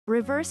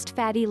Reversed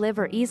fatty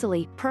liver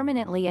easily,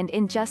 permanently and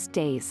in just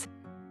days.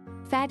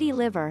 Fatty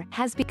liver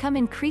has become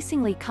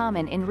increasingly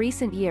common in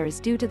recent years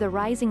due to the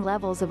rising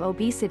levels of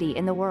obesity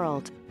in the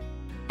world.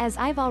 As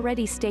I've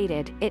already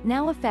stated, it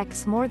now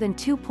affects more than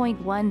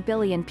 2.1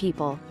 billion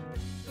people.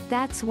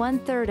 That's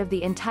 1/3 of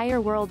the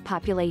entire world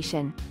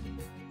population.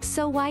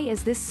 So why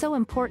is this so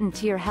important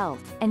to your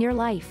health and your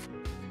life?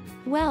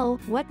 Well,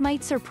 what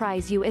might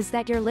surprise you is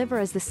that your liver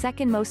is the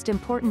second most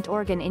important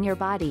organ in your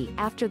body,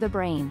 after the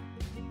brain.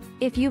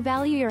 If you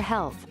value your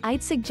health,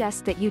 I'd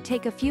suggest that you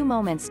take a few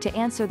moments to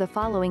answer the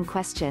following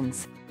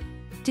questions.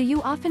 Do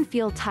you often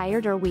feel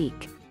tired or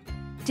weak?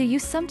 Do you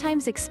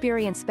sometimes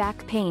experience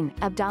back pain,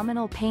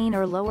 abdominal pain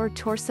or lower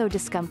torso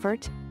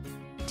discomfort?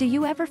 Do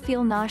you ever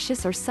feel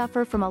nauseous or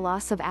suffer from a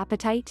loss of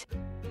appetite?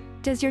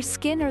 Does your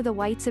skin or the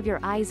whites of your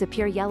eyes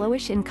appear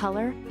yellowish in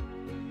color?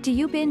 Do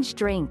you binge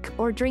drink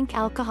or drink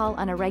alcohol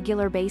on a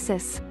regular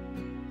basis?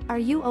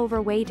 Are you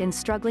overweight and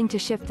struggling to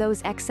shift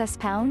those excess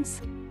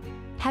pounds?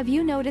 Have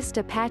you noticed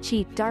a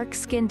patchy, dark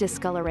skin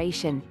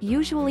discoloration,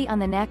 usually on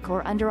the neck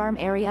or underarm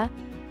area?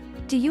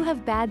 Do you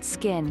have bad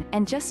skin,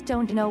 and just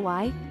don't know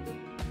why?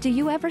 Do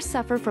you ever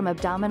suffer from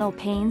abdominal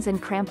pains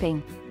and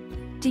cramping?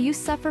 Do you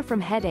suffer from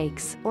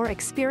headaches, or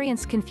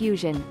experience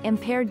confusion,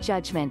 impaired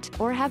judgment,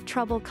 or have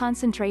trouble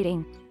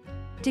concentrating?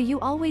 Do you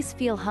always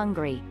feel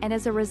hungry, and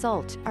as a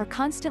result, are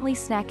constantly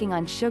snacking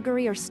on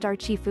sugary or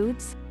starchy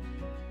foods?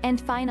 And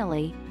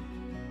finally,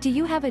 do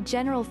you have a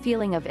general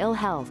feeling of ill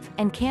health,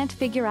 and can't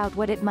figure out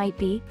what it might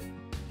be?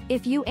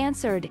 If you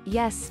answered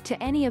yes to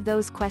any of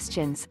those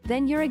questions,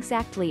 then you're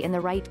exactly in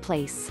the right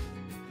place.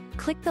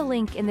 Click the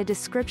link in the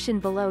description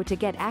below to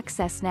get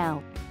access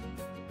now.